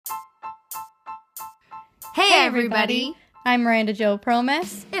Hey everybody! I'm Miranda Jo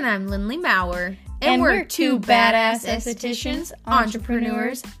Promes. And I'm Lindley Maurer. And we're two badass estheticians,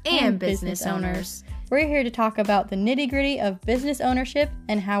 entrepreneurs, and business owners. We're here to talk about the nitty-gritty of business ownership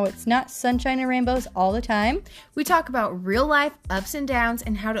and how it's not sunshine and rainbows all the time. We talk about real life ups and downs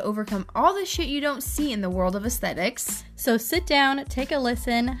and how to overcome all the shit you don't see in the world of aesthetics. So sit down, take a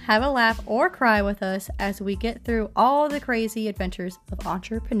listen, have a laugh, or cry with us as we get through all the crazy adventures of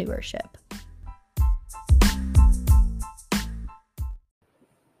entrepreneurship.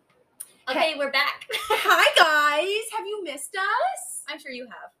 Okay, we're back. Hi guys! Have you missed us? I'm sure you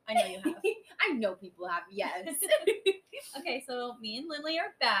have. I know you have. I know people have, yes. Okay, so me and Lindley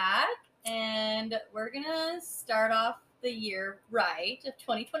are back, and we're gonna start off the year right of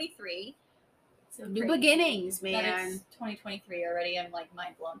 2023. So New crazy beginnings, that man. it's 2023 already. I'm like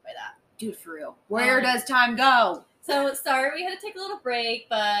mind blown by that. Dude, for real. Where does time go? So sorry we had to take a little break,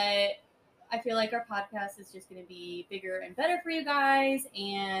 but I feel like our podcast is just going to be bigger and better for you guys,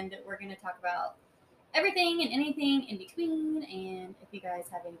 and we're going to talk about everything and anything in between. And if you guys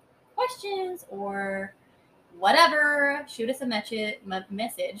have any questions or whatever, shoot us a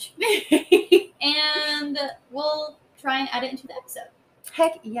message, and we'll try and add it into the episode.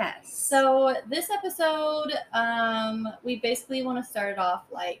 Heck yes. So this episode, we basically want to start it off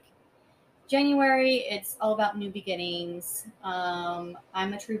like January. It's all about new beginnings. I'm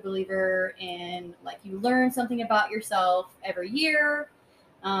a true believer in like you learn something about yourself every year.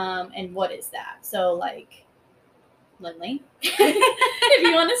 And what is that? So like Lindley, if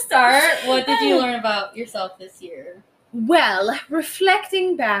you want to start, what did you learn about yourself this year? Well,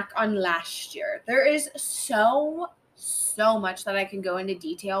 reflecting back on last year, there is so much that I can go into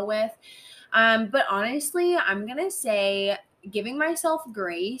detail with. But honestly, I'm going to say giving myself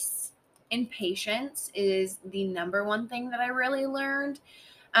grace and patience is the number one thing that I really learned.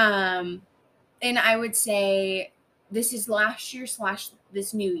 And I would say this is last year /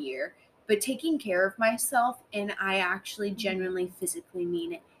 this new year, but taking care of myself, and I actually genuinely physically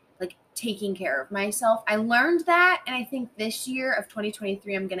mean it, like taking care of myself. I learned that, and I think this year of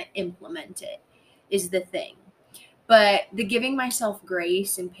 2023, I'm going to implement it is the thing. But the giving myself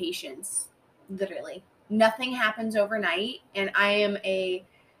grace and patience, literally, nothing happens overnight, and I am a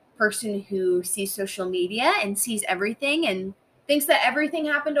person who sees social media and sees everything and thinks that everything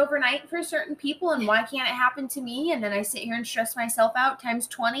happened overnight for certain people, and why can't it happen to me? And then I sit here and stress myself out times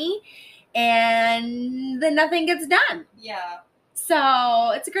 20, and then nothing gets done. Yeah.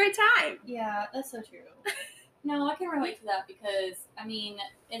 So it's a great time. Yeah, that's so true. No, I can relate to that because, I mean,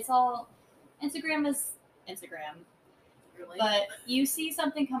 it's all, Instagram is Instagram. Really? But you see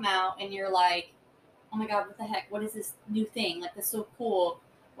something come out and you're like, oh my God, what the heck? What is this new thing? Like, that's so cool.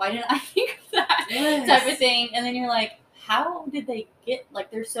 Why didn't I think of that? Yes. Type of thing. And then you're like, how did they get,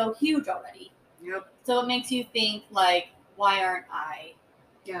 like, they're so huge already. Yep. So it makes you think, like, why aren't I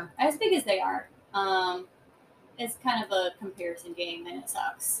as big as they are? It's kind of a comparison game and it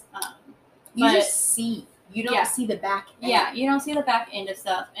sucks. You but just see. You don't see the back end. Yeah, you don't see the back end of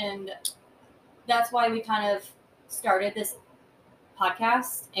stuff. And that's why we kind of started this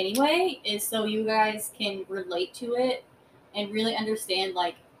podcast anyway, is so you guys can relate to it and really understand,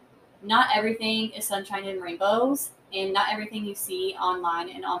 like, not everything is sunshine and rainbows, and not everything you see online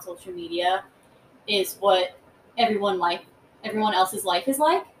and on social media is what everyone else's life is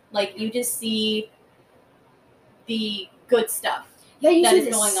like. Like, you just see the good stuff Yeah, you that see is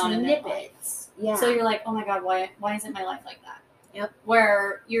the going on in their life. snippets. Yeah. So you're like, oh my God, why isn't my life like that? Yep.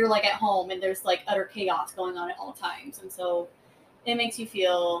 Where you're like at home and there's like utter chaos going on at all times. And so it makes you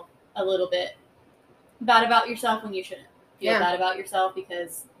feel a little bit bad about yourself when you shouldn't feel bad about yourself,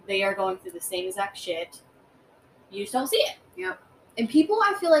 because they are going through the same exact shit. You just don't see it. Yep. And people,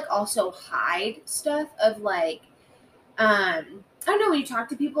 I feel like, also hide stuff of like, I don't know, when you talk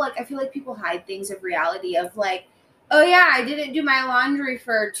to people, like, I feel like people hide things of reality of like, oh yeah, I didn't do my laundry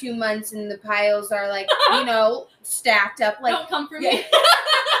for 2 months and the piles are like, stacked up. Like, Don't come for yeah. me. Like,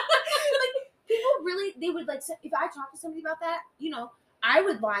 people really, they would like, if I talk to somebody about that, I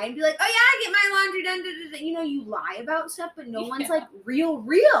would lie and be like, oh yeah, I get my laundry done. Da, da, da. You lie about stuff, but no one's like real,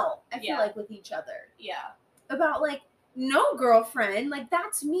 I feel like, with each other. Yeah. About like, no, girlfriend, like,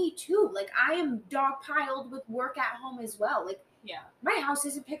 that's me too. Like, I am dogpiled with work at home as well. Like, my house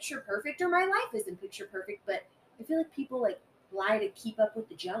isn't picture perfect, or my life isn't picture perfect, but I feel like people like lie to keep up with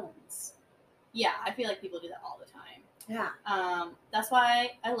the Jones. Yeah, I feel like people do that all the time. Yeah. That's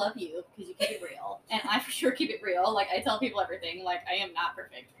why I love you, because you keep it real. And I for sure keep it real. Like, I tell people everything. Like, I am not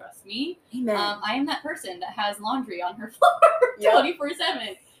perfect. Trust me. Amen. I am that person that has laundry on her floor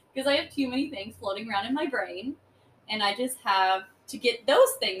 24/7, because I have too many things floating around in my brain. And I just have to get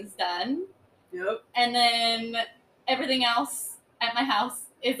those things done Yep. And then everything else at my house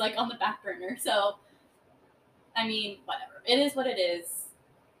is like on the back burner. So, I mean, whatever. It is what it is.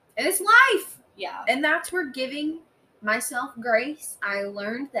 And it's life. Yeah. And that's where giving myself grace. I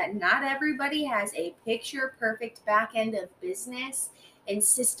learned that not everybody has a picture perfect back end of business and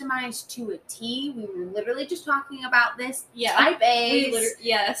systemized to a T. We were literally just talking about this. Yeah. Type A's.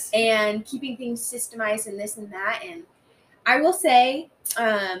 Yes. And keeping things systemized and this and that. And I will say,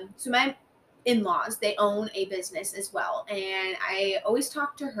 so my in-laws, they own a business as well. And I always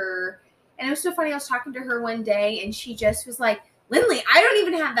talk to her. And it was so funny. I was talking to her one day and she just was like, Lindley, I don't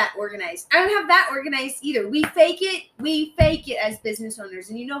even have that organized. I don't have that organized either. We fake it as business owners.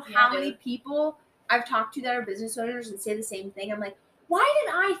 And you know how many people I've talked to that are business owners and say the same thing? I'm like, why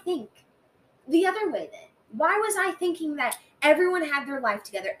did I think the other way then? Why was I thinking that everyone had their life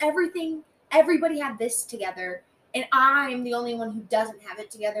together? Everybody had this together. And I'm the only one who doesn't have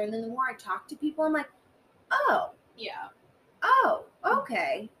it together. And then the more I talk to people, I'm like, oh. Yeah. Oh,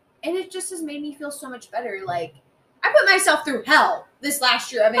 okay. And it just has made me feel so much better. Like, I put myself through hell this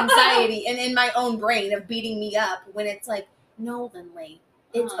last year of anxiety and in my own brain of beating me up when it's like, no, Lindley,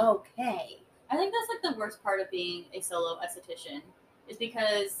 it's okay. I think that's like the worst part of being a solo esthetician is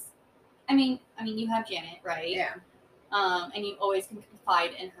because, I mean, you have Janet, right? Yeah. And you always can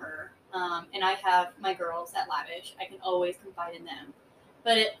confide in her. And I have my girls at Lavish. I can always confide in them.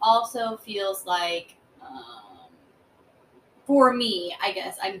 But it also feels like, for me, I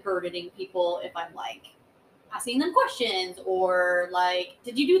guess, I'm burdening people if I'm like asking them questions or like,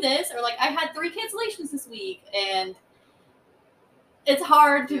 did you do this? Or like, I had 3 cancellations this week. And it's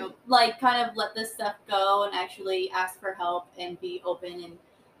hard to like kind of let this stuff go and actually ask for help and be open and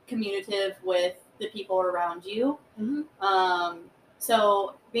communicative with the people around you. Mm-hmm.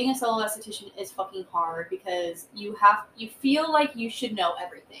 So being a solo esthetician is fucking hard because you feel like you should know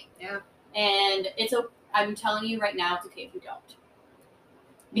everything. Yeah. And I'm telling you right now, it's okay if you don't.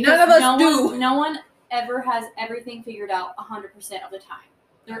 Because none of us do. No one ever has everything figured out 100% of the time.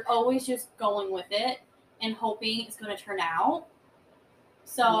 They're always just going with it and hoping it's going to turn out.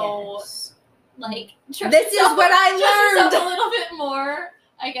 So, like, this is what I learned. Trust yourself a little bit more.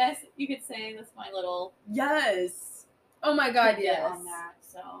 I guess you could say that's my little Oh my God, yes. On that,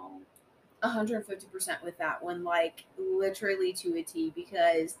 so 150% with that one, like literally to a T.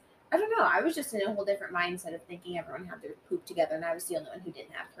 Because I don't know, I was just in a whole different mindset of thinking everyone had their poop together, and I was the only one who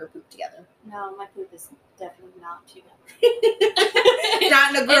didn't have her poop together. No, my poop is definitely not together.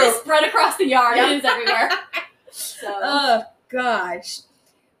 Not in a group. It is spread across the yard. Yep. It is everywhere. So. Oh gosh.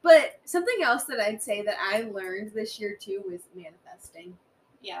 But something else that I'd say that I learned this year too was manifesting.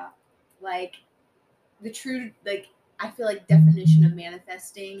 Yeah. Like the true, like I feel like definition of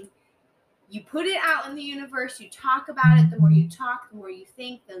manifesting, you put it out in the universe, you talk about it, the more you talk, the more you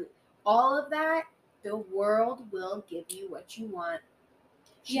think, all of that, the world will give you what you want.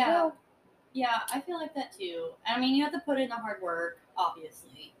 Yeah, I feel like that too. I mean, you have to put in the hard work,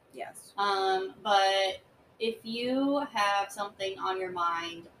 obviously. Yes. But if you have something on your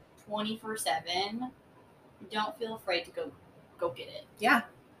mind 24/7, don't feel afraid to go get it. Yeah.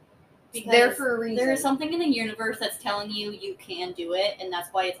 Because there for a reason. There is something in the universe that's telling you you can do it, and that's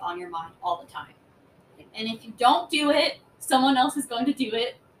why it's on your mind all the time. And if you don't do it, someone else is going to do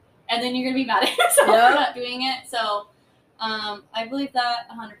it, and then you're going to be mad at yourself for not doing it. So I believe that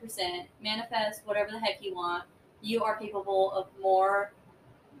 100%. Manifest whatever the heck you want. You are capable of more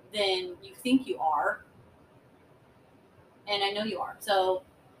than you think you are. And I know you are. So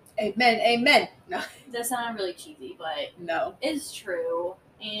Amen. No. That sounded really cheesy, but no, it's true.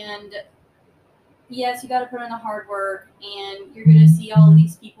 And yes, you got to put in the hard work, and you're going to see all of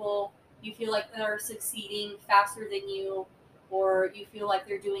these people you feel like that are succeeding faster than you, or you feel like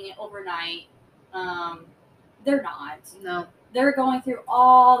they're doing it overnight. They're not. No. They're going through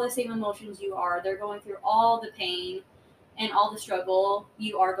all the same emotions you are. They're going through all the pain and all the struggle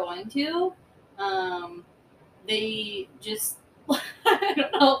you are going to. They just,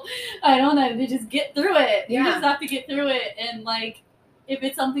 I don't know. They just get through it. You just have to get through it. And like, if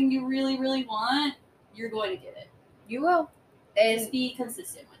it's something you really, really want, you're going to get it. You will. And just be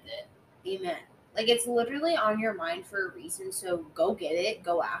consistent with it. Amen. Like, it's literally on your mind for a reason, so go get it,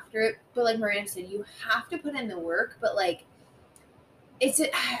 go after it. But like Miranda said, you have to put in the work, but like,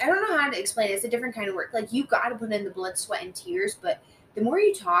 I don't know how to explain it. It's a different kind of work. Like, you got to put in the blood, sweat, and tears, but the more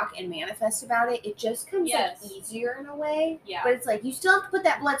you talk and manifest about it, it just comes like easier in a way. Yeah. But it's like, you still have to put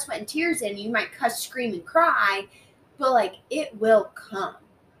that blood, sweat, and tears in. You might cuss, scream, and cry, but like, it will come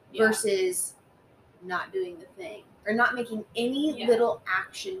versus not doing the thing or not making any little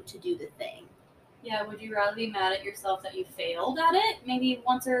action to do the thing. Yeah, would you rather be mad at yourself that you failed at it maybe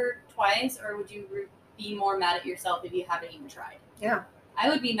once or twice, or would you be more mad at yourself if you haven't even tried? Yeah. I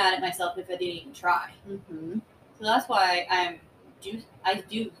would be mad at myself if I didn't even try. Mm-hmm. So that's why I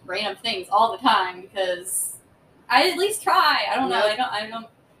do random things all the time, because I at least try. I don't know. I don't.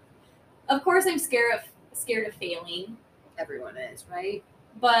 Of course, I'm scared of failing. Everyone is, right?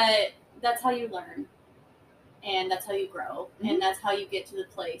 But that's how you learn, and that's how you grow, Mm-hmm. and that's how you get to the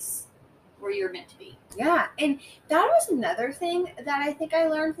place where you're meant to be. Yeah, and that was another thing that I think I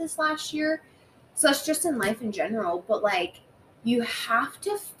learned this last year. So it's just in life in general, but like you have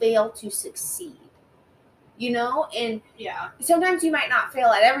to fail to succeed. You know, and Yeah. sometimes you might not fail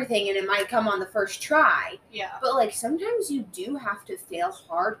at everything and it might come on the first try. Yeah. But like sometimes you do have to fail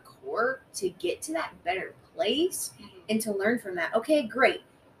hardcore to get to that better place and to learn from that. Okay, great.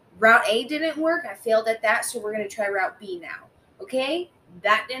 Route A didn't work. I failed at that, so we're going to try Route B now. Okay,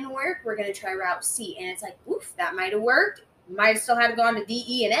 that didn't work. We're going to try Route C. And it's like, oof, that might have worked. Might have still had to go on to D,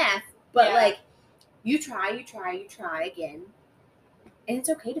 E, and F. But Yeah. like you try again. And it's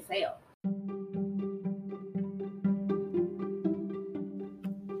okay to fail.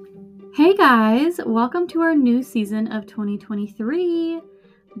 Hey guys, welcome to our new season of 2023.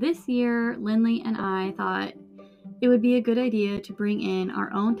 This year, Lindley and I thought it would be a good idea to bring in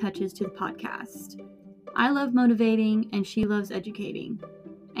our own touches to the podcast. I love motivating and she loves educating,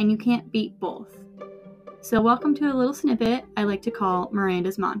 and you can't beat both. So welcome to a little snippet I like to call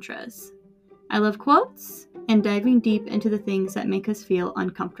Miranda's Mantras. I love quotes and diving deep into the things that make us feel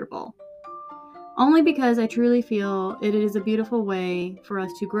uncomfortable. Only because I truly feel it is a beautiful way for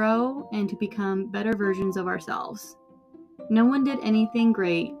us to grow and to become better versions of ourselves. No one did anything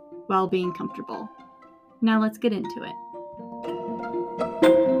great while being comfortable. Now let's get into it.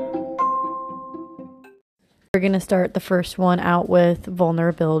 We're going to start the first one out with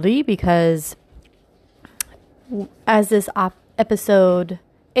vulnerability, because as this episode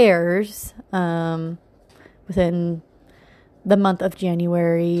airs within the month of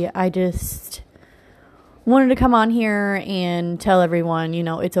January, I just wanted to come on here and tell everyone, you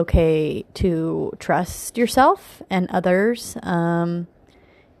know, it's okay to trust yourself and others.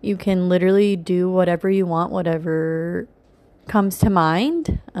 You can literally do whatever you want, whatever comes to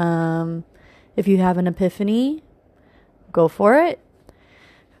mind. If you have an epiphany, go for it.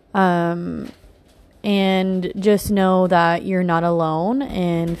 And just know that you're not alone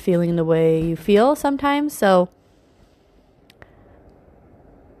in feeling the way you feel sometimes. So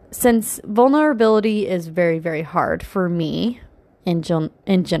since vulnerability is very, very hard for me in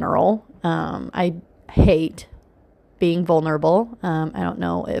general, I hate being vulnerable. I don't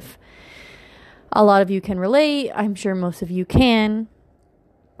know if a lot of you can relate. I'm sure most of you can.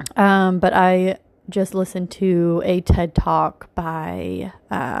 But I just listened to a TED Talk by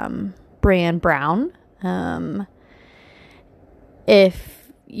Brené Brown.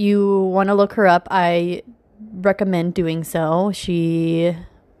 If you want to look her up, I recommend doing so. She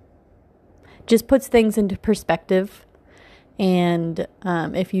just puts things into perspective. And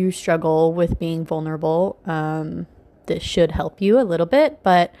if you struggle with being vulnerable, this should help you a little bit.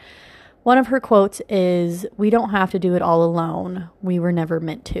 But one of her quotes is, "We don't have to do it all alone. We were never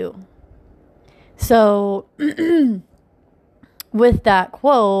meant to." So with that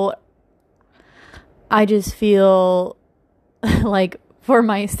quote, I just feel like for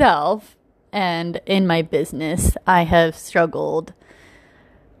myself and in my business, I have struggled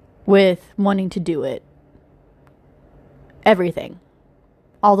with wanting to do it. Everything.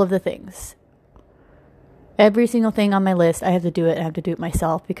 All of the things. Every single thing on my list, I have to do it. I have to do it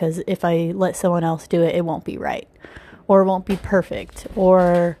myself, because if I let someone else do it, it won't be right. Or it won't be perfect.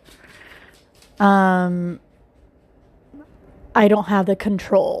 Or I don't have the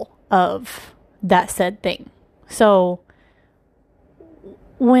control of that said thing. So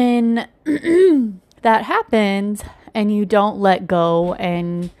when that happens and you don't let go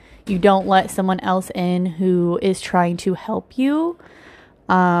and you don't let someone else in who is trying to help you,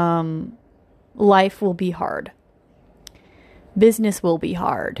 life will be hard. Business will be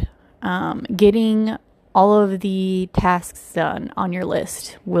hard. Getting all of the tasks done on your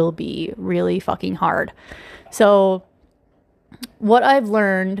list will be really fucking hard. So what I've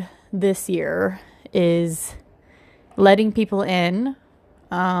learned this year is letting people in,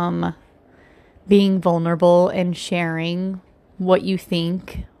 being vulnerable and sharing what you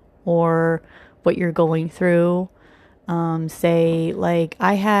think or what you're going through. Say, like,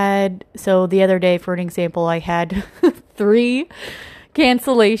 so the other day, for an example, I had 3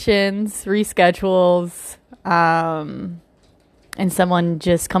 cancellations, reschedules, and someone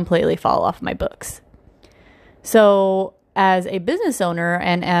just completely fall off my books. So as a business owner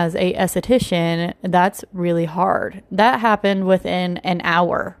and as a esthetician, that's really hard. That happened within an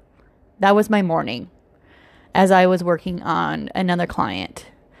hour. That was my morning as I was working on another client.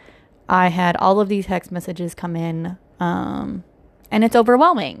 I had all of these text messages come in, and it's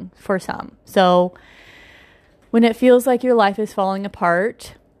overwhelming for some. So when it feels like your life is falling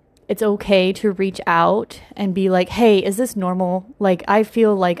apart, it's okay to reach out and be like, hey, is this normal? Like, I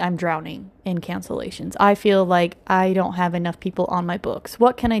feel like I'm drowning in cancellations. I feel like I don't have enough people on my books.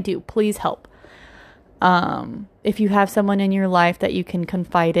 What can I do? Please help. If you have someone in your life that you can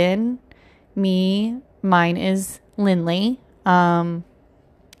confide in, mine is Lindley, and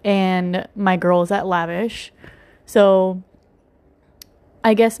my girl is at Lavish. So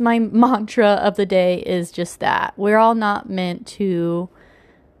I guess my mantra of the day is just that. We're all not meant to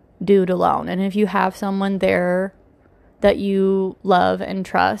do it alone. And if you have someone there that you love and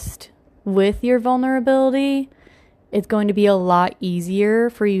trust with your vulnerability, it's going to be a lot easier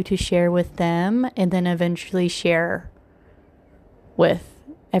for you to share with them and then eventually share with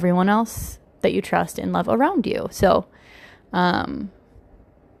everyone else that you trust and love around you. So, yeah,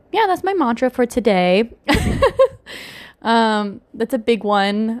 that's my mantra for today. That's a big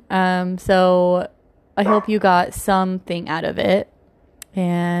one. So I hope you got something out of it.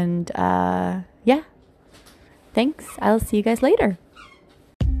 And yeah, thanks. I'll see you guys later.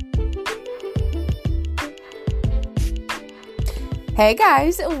 Hey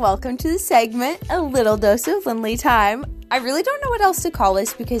guys, welcome to the segment, A Little Dose of Lindley Time. I really don't know what else to call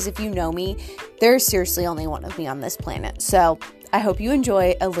this because if you know me, there's seriously only one of me on this planet. So I hope you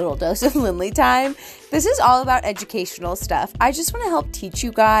enjoy A Little Dose of Lindley Time. This is all about educational stuff. I just want to help teach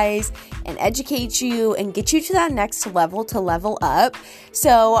you guys and educate you and get you to that next level to level up.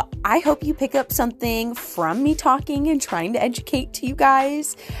 So I hope you pick up something from me talking and trying to educate to you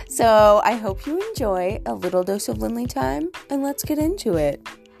guys. So I hope you enjoy A Little Dose of Lindley Time, and let's get into it.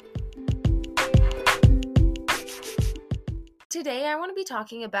 Today I want to be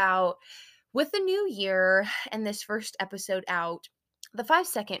talking about, with the new year and this first episode out, the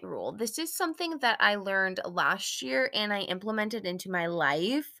 5-second rule. This is something that I learned last year and I implemented into my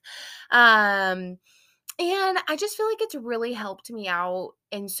life. And I just feel like it's really helped me out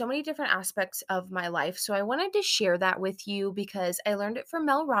in so many different aspects of my life. So I wanted to share that with you because I learned it from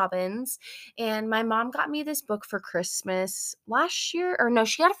Mel Robbins, and my mom got me this book for Christmas last year, or no,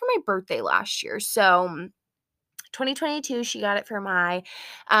 she got it for my birthday last year. So 2022, she got it for my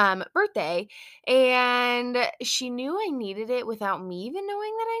birthday, and she knew I needed it without me even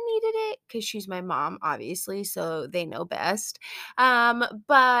knowing that I needed it because she's my mom, obviously, so they know best.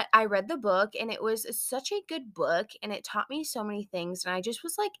 But I read the book, and it was such a good book, and it taught me so many things, and I just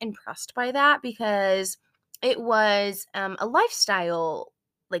was like impressed by that because it was a lifestyle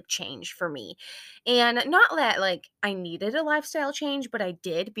like change for me. And not that like I needed a lifestyle change, but I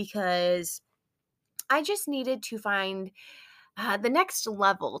did because I just needed to find the next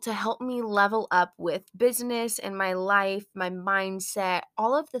level to help me level up with business and my life, my mindset,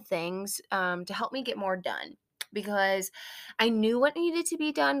 all of the things to help me get more done. Because I knew what needed to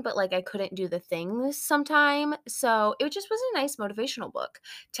be done, but like I couldn't do the things sometime. So it just was a nice motivational book.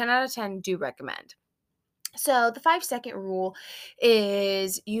 10 out of 10 do recommend. So the 5-second rule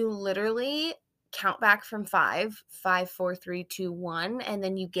is you literally count back from 5, 5, 4, 3, 2, 1, and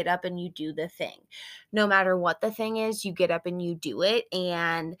then you get up and you do the thing. No matter what the thing is, you get up and you do it.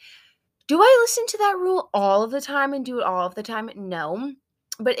 And do I listen to that rule all of the time and do it all of the time? No.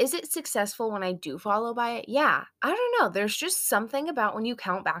 But is it successful when I do follow by it? Yeah. I don't know. There's just something about when you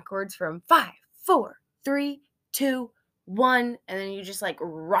count backwards from 5, 4, 3, 2, 1, and then you just like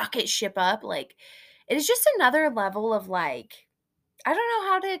rocket ship up. Like, it is just another level of like, I don't know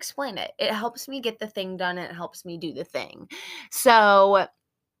how to explain it. It helps me get the thing done and it helps me do the thing. So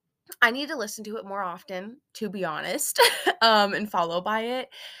I need to listen to it more often, to be honest, and follow by it.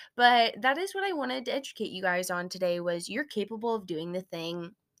 But that is what I wanted to educate you guys on today was you're capable of doing the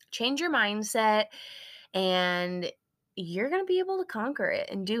thing. Change your mindset and you're going to be able to conquer it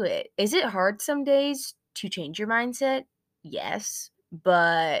and do it. Is it hard some days to change your mindset? Yes,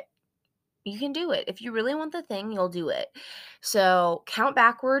 but you can do it. If you really want the thing, you'll do it. So count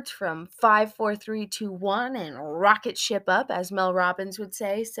backwards from 5, 4, 3, 2, 1 and rocket ship up, as Mel Robbins would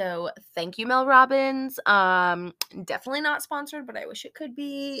say. So thank you, Mel Robbins. Definitely not sponsored, but I wish it could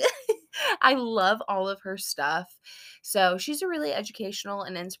be. I love all of her stuff. So she's a really educational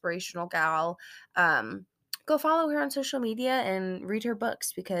and inspirational gal. Go follow her on social media and read her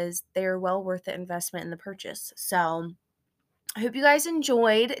books because they're well worth the investment in the purchase. So I hope you guys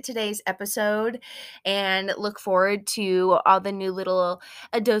enjoyed today's episode and look forward to all the new little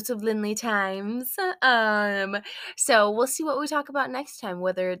A Dose of Lindley times. So we'll see what we talk about next time,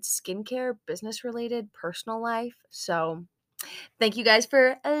 whether it's skincare, business related, personal life. So Thank you guys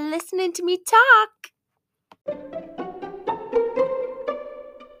for listening to me talk.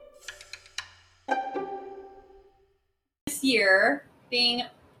 This year, being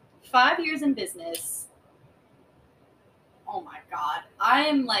 5 years in business, oh my God, I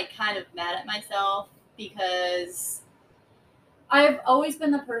am like kind of mad at myself because I've always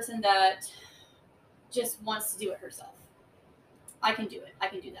been the person that just wants to do it herself. I can do it. I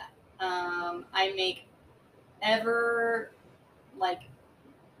can do that. I make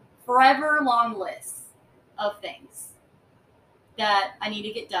forever long lists of things that I need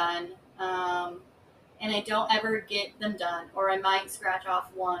to get done. And I don't ever get them done, or I might scratch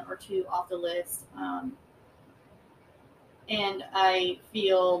off one or two off the list. And I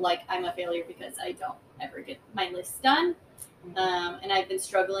feel like I'm a failure because I don't ever get my lists done. And I've been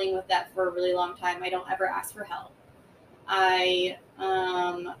struggling with that for a really long time. I don't ever ask for help. I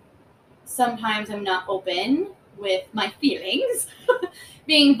sometimes I'm not open with my feelings,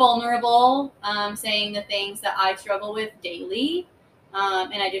 being vulnerable, saying the things that I struggle with daily,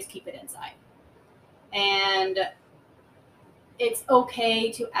 and I just keep it inside. And it's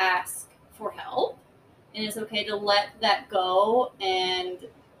okay to ask for help, and it's okay to let that go, and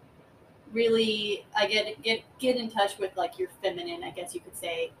really I get in touch with like your feminine, I guess you could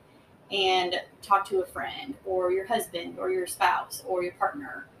say, and talk to a friend or your husband or your spouse or your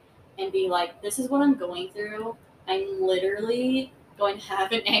partner and be like, this is what I'm going through. I'm literally going to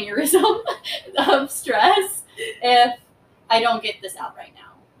have an aneurysm of stress if I don't get this out right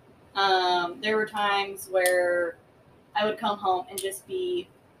now. There were times where I would come home and just be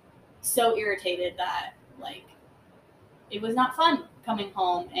so irritated that like it was not fun coming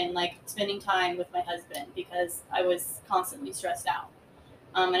home and like spending time with my husband because I was constantly stressed out.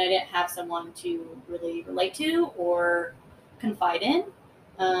 And I didn't have someone to really relate to or confide in.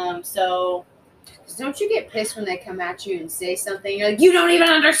 So don't you get pissed when they come at you and say something? You're like, you don't even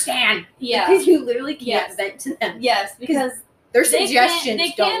understand. Yeah. Because you literally can't vent to them. Yes, because their suggestions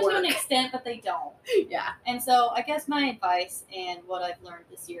they don't can work. to an extent, but they don't. Yeah. And so I guess my advice and what I've learned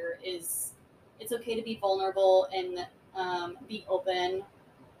this year is it's okay to be vulnerable and be open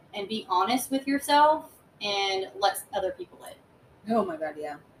and be honest with yourself and let other people in. Oh my God,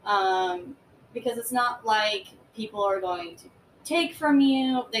 yeah. Because it's not like people are going to take from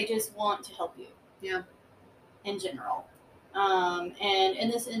you. They just want to help you. Yeah. In general. And in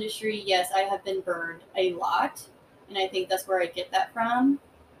this industry, yes, I have been burned a lot. And I think that's where I get that from.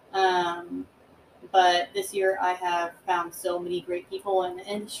 But this year I have found so many great people in the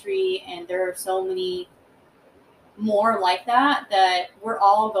industry, and there are so many more like that we're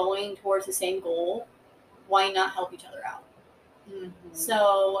all going towards the same goal. Why not help each other out? Mm-hmm.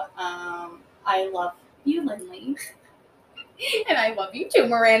 So I love you, Lindley. And I love you too,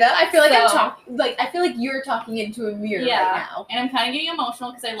 Miranda. I feel like I feel like you're talking into a mirror right now. And I'm kind of getting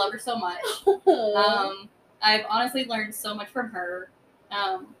emotional because I love her so much. I've honestly learned so much from her,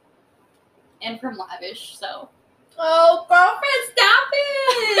 and from Lavish. So. Oh, girlfriend, stop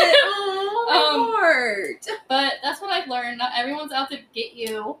it! Oh, my heart. But that's what I've learned. Not everyone's out to get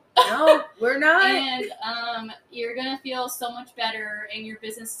you. No, we're not. And you're gonna feel so much better, and your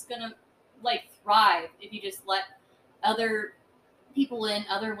business is gonna like thrive if you just let other people in,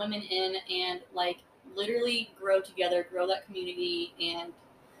 other women in, and like literally grow together, grow that community, and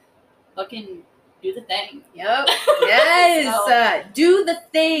fucking do the thing. Yep. Yes. Do the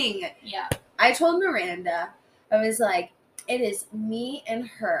thing. Yeah. I told Miranda, I was like, it is me and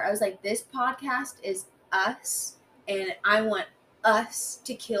her. I was like, this podcast is us, and I want us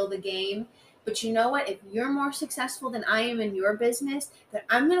to kill the game. But you know what? If you're more successful than I am in your business, then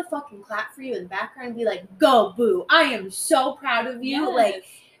I'm going to fucking clap for you in the background and be like, go, boo. I am so proud of you. Yes. Like,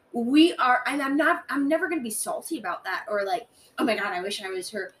 we are, and I'm never going to be salty about that or like, oh my God, I wish I was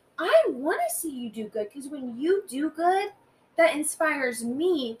her. I want to see you do good, because when you do good, that inspires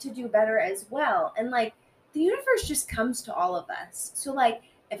me to do better as well. And like, the universe just comes to all of us. So like,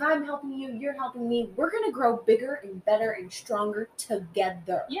 if I'm helping you, you're helping me, we're going to grow bigger and better and stronger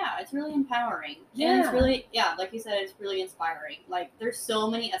together. Yeah, it's really empowering. Yeah. And it's really, like you said, it's really inspiring. Like, there's so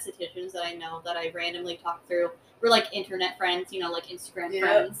many estheticians that I know that I randomly talk through. We're like internet friends, like Instagram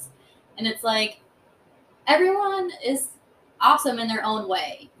friends. And it's like, everyone is awesome in their own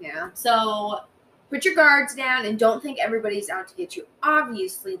way. Yeah. So put your guards down and don't think everybody's out to get you.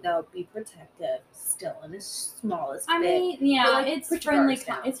 Obviously, though, be protective still in the smallest bit. I mean, yeah, like, it's friendly.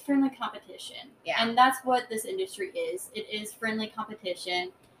 It's friendly competition. Yeah. And that's what this industry is. It is friendly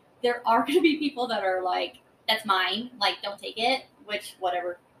competition. There are going to be people that are like, "That's mine. Like, don't take it." Which,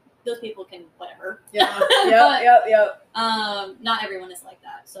 whatever. Those people can whatever. Yeah. Yep. Not everyone is like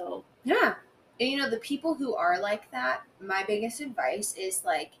that. So yeah. And the people who are like that, my biggest advice is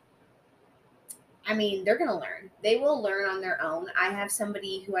like, I mean, they're going to learn. They will learn on their own. I have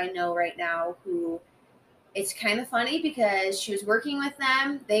somebody who I know right now who, it's kind of funny because she was working with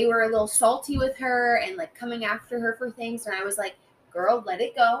them. They were a little salty with her and like coming after her for things. And I was like, girl, let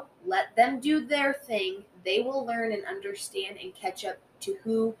it go. Let them do their thing. They will learn and understand and catch up to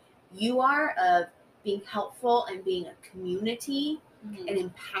who you are, of being helpful and being a community and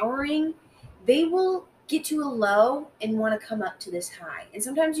empowering. They will get to a low and want to come up to this high. And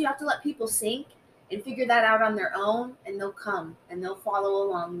sometimes you have to let people sink and figure that out on their own, and they'll come and they'll follow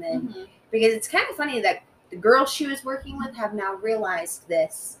along then. Because it's kind of funny that the girls she was working with have now realized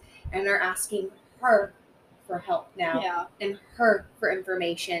this and are asking her for help now and her for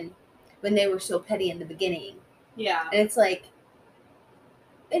information when they were so petty in the beginning. Yeah. And it's like,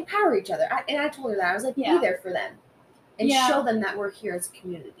 empower each other. I told her that. I was like, be there for them and show them that we're here as a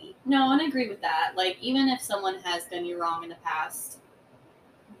community. No, and I agree with that. Like, even if someone has done you wrong in the past,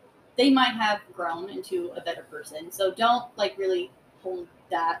 they might have grown into a better person. So don't, like, really hold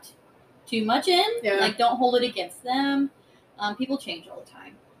that too much in. Yeah. Like, don't hold it against them. People change all the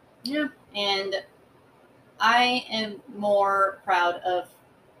time. Yeah. And I am more proud of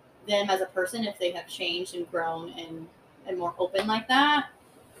them as a person if they have changed and grown and more open like that.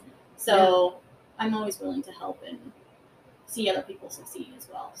 So I'm always willing to help and see other people succeed as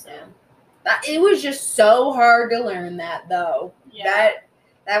well. So it was just so hard to learn that, though. Yeah.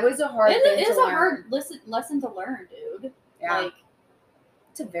 That was a hard thing to learn. It is a hard lesson to learn, dude. Yeah. Like,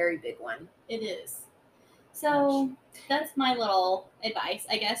 it's a very big one. it is. So that's my little advice,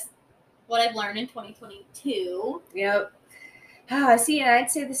 I guess. What I've learned in 2022. Yep. See, and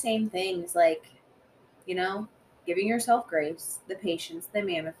I'd say the same things, like, giving yourself grace, the patience, the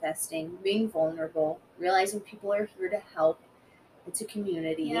manifesting, being vulnerable, realizing people are here to help. It's a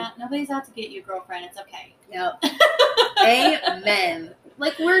community. Yeah, nobody's out to get you, girlfriend. It's okay. Yep. Amen.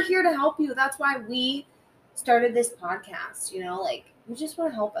 Like, we're here to help you. That's why we started this podcast, like, we just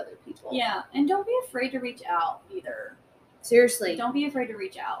want to help other people. Yeah, and don't be afraid to reach out either. Seriously. Don't be afraid to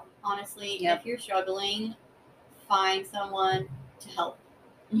reach out. Honestly, Yep. if you're struggling, find someone to help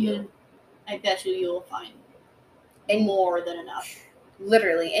you. I bet you will find more than enough.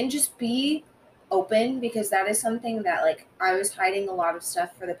 Literally. And just be open, because that is something that, like, I was hiding a lot of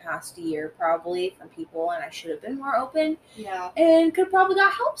stuff for the past year probably from people, and I should have been more open. Yeah. And could have probably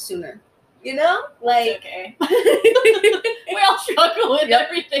got help sooner. Like, it's okay. We all struggle with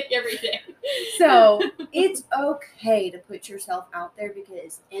everything every day. So it's okay to put yourself out there,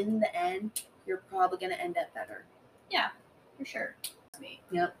 because in the end, you're probably going to end up better. Yeah, for sure. Trust me.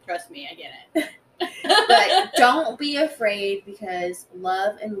 Yep. Trust me, I get it. But don't be afraid, because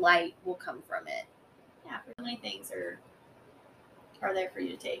love and light will come from it. Yeah, so many things are there for you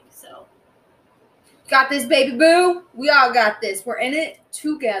to take. So Got this, baby boo. We all got this. We're in it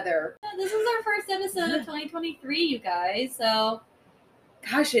together. this is our first episode of 2023, you guys. So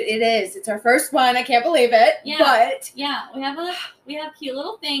Gosh, it is. It's our first one. I can't believe it. Yeah. But yeah, we have cute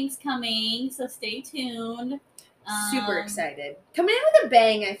little things coming. So stay tuned. super excited. Coming in with a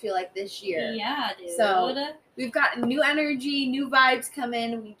bang, I feel like, this year. Yeah, dude. So we've got new energy, new vibes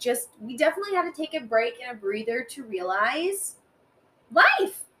coming. We definitely had to take a break and a breather to realize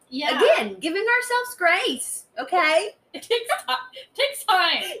life. yeah. Again, giving ourselves grace. Okay? It takes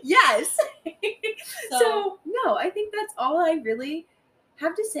time. Yes. So- So, no, I think that's all I really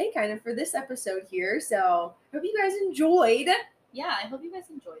have to say kind of for this episode here. So, hope you guys enjoyed. Yeah, I hope you guys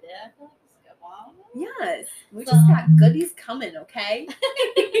enjoyed it. I feel like this is a good one. Yes. We So- just got goodies coming, okay?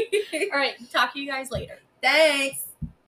 All right, talk to you guys later. Thanks.